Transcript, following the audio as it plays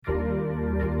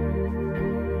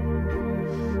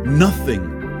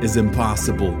Nothing is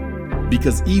impossible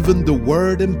because even the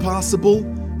word impossible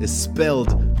is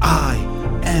spelled I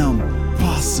am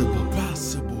possible.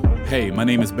 Hey, my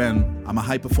name is Ben. I'm a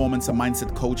high performance and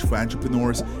mindset coach for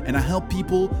entrepreneurs, and I help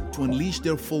people to unleash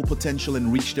their full potential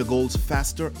and reach their goals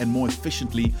faster and more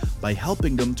efficiently by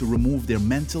helping them to remove their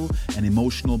mental and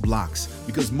emotional blocks.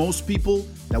 Because most people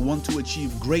that want to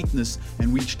achieve greatness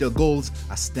and reach their goals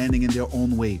are standing in their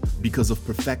own way because of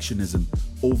perfectionism,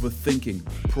 overthinking,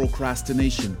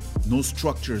 procrastination, no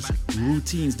structures,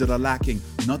 routines that are lacking,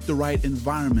 not the right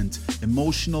environment,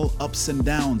 emotional ups and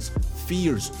downs,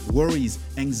 fears, worries,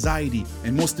 anxiety,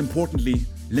 and most importantly,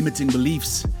 limiting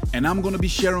beliefs. And I'm going to be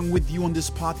sharing with you on this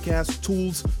podcast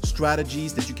tools,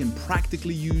 strategies that you can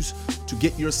practically use to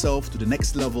get yourself to the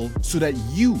next level so that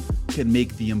you can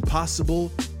make the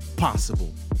impossible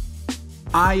possible.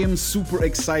 I am super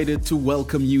excited to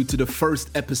welcome you to the first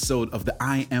episode of the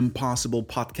I Am Possible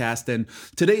podcast. And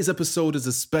today's episode is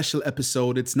a special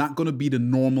episode. It's not going to be the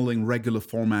normal and regular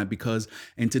format because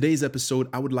in today's episode,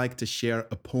 I would like to share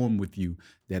a poem with you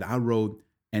that I wrote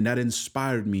and that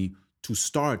inspired me to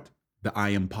start the I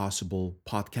Am Possible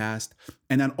podcast.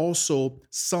 And that also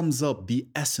sums up the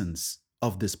essence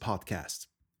of this podcast.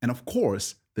 And of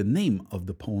course, the name of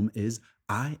the poem is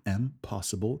I Am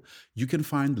Possible. You can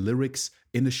find the lyrics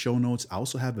in the show notes. I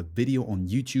also have a video on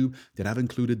YouTube that I've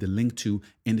included the link to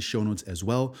in the show notes as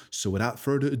well. So without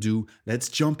further ado, let's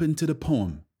jump into the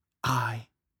poem. I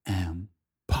Am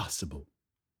Possible.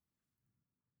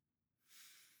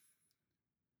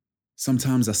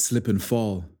 Sometimes I slip and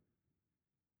fall.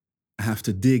 I have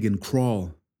to dig and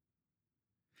crawl.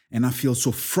 And I feel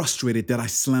so frustrated that I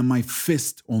slam my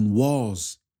fist on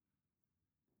walls.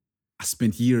 I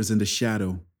spent years in the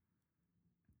shadow,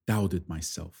 doubted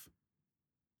myself.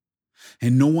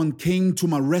 And no one came to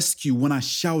my rescue when I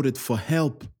shouted for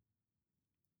help.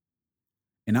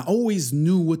 And I always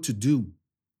knew what to do,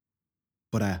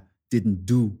 but I didn't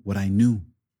do what I knew.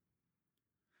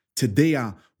 Today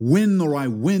I win or I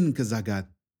win because I got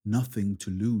nothing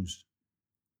to lose.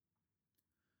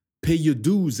 Pay your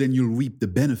dues and you'll reap the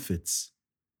benefits.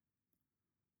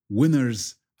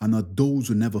 Winners are not those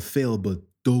who never fail, but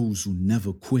those who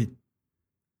never quit.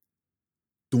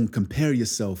 Don't compare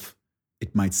yourself.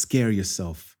 It might scare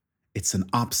yourself. It's an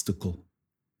obstacle.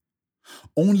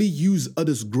 Only use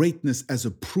others' greatness as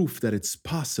a proof that it's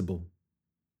possible.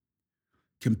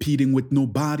 Competing with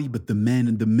nobody but the man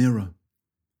in the mirror.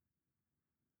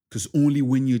 Because only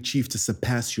when you achieve to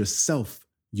surpass yourself,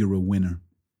 you're a winner.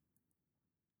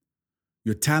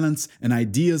 Your talents and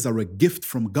ideas are a gift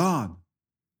from God.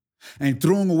 And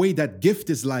throwing away that gift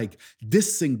is like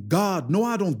dissing God. No,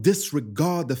 I don't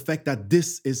disregard the fact that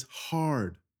this is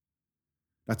hard.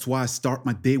 That's why I start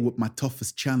my day with my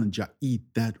toughest challenge. I eat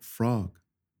that frog.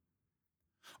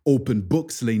 Open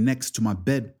books lay next to my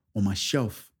bed on my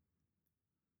shelf.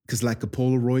 Because like a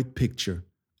Polaroid picture,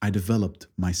 I developed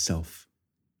myself.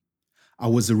 I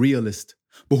was a realist.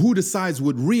 But who decides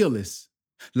what real is?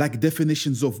 Like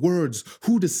definitions of words,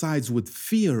 who decides what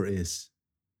fear is?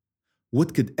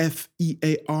 What could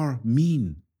FEAR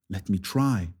mean? Let me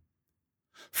try.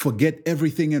 Forget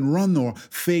everything and run or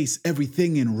face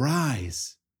everything and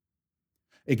rise.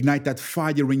 Ignite that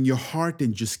fire in your heart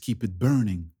and just keep it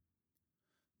burning.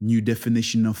 New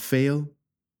definition of fail,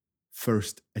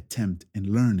 first attempt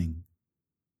in learning.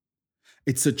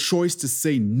 It's a choice to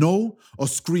say no or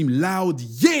scream loud,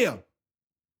 yeah!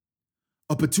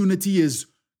 Opportunity is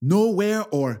nowhere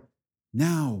or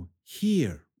now,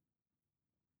 here.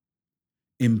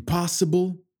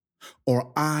 Impossible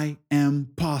or I am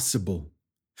possible.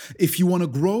 If you want to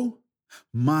grow,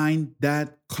 mind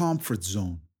that comfort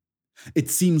zone. It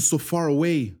seems so far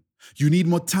away. You need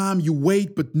more time, you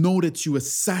wait, but know that you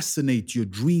assassinate your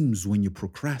dreams when you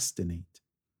procrastinate.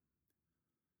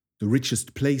 The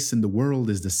richest place in the world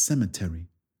is the cemetery.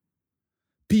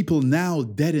 People now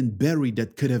dead and buried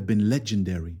that could have been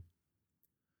legendary.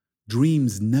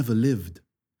 Dreams never lived.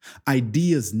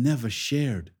 Ideas never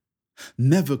shared.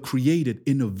 Never created,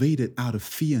 innovated out of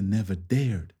fear, never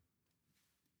dared.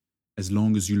 As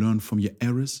long as you learn from your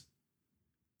errors,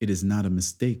 it is not a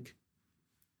mistake.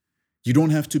 You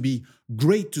don't have to be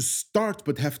great to start,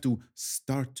 but have to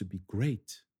start to be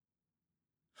great.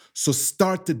 So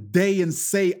start today and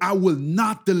say, I will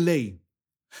not delay.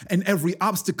 And every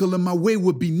obstacle in my way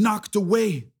will be knocked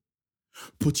away.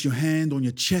 Put your hand on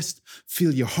your chest,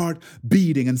 feel your heart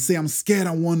beating and say, I'm scared,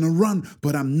 I want to run,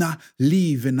 but I'm not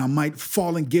leaving. I might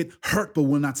fall and get hurt, but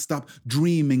will not stop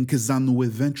dreaming because I know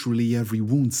eventually every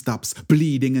wound stops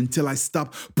bleeding. Until I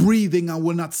stop breathing, I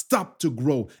will not stop to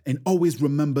grow. And always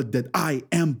remember that I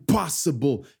am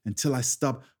possible until I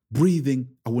stop breathing,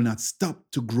 I will not stop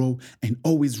to grow, and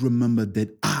always remember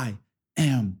that I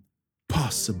am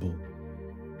possible.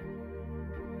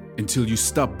 Until you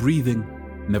stop breathing,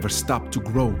 never stop to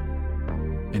grow,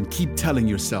 and keep telling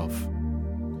yourself,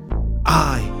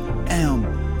 I am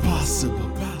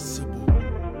possible.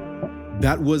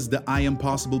 That was the I Am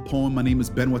Possible poem. My name is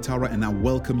Ben Watara, and I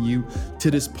welcome you to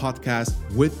this podcast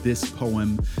with this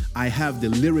poem. I have the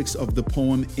lyrics of the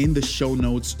poem in the show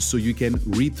notes so you can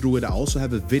read through it. I also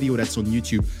have a video that's on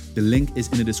YouTube. The link is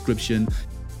in the description.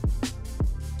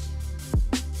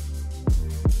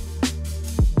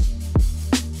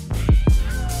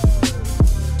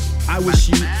 I wish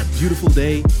you a beautiful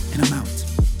day, and I'm out.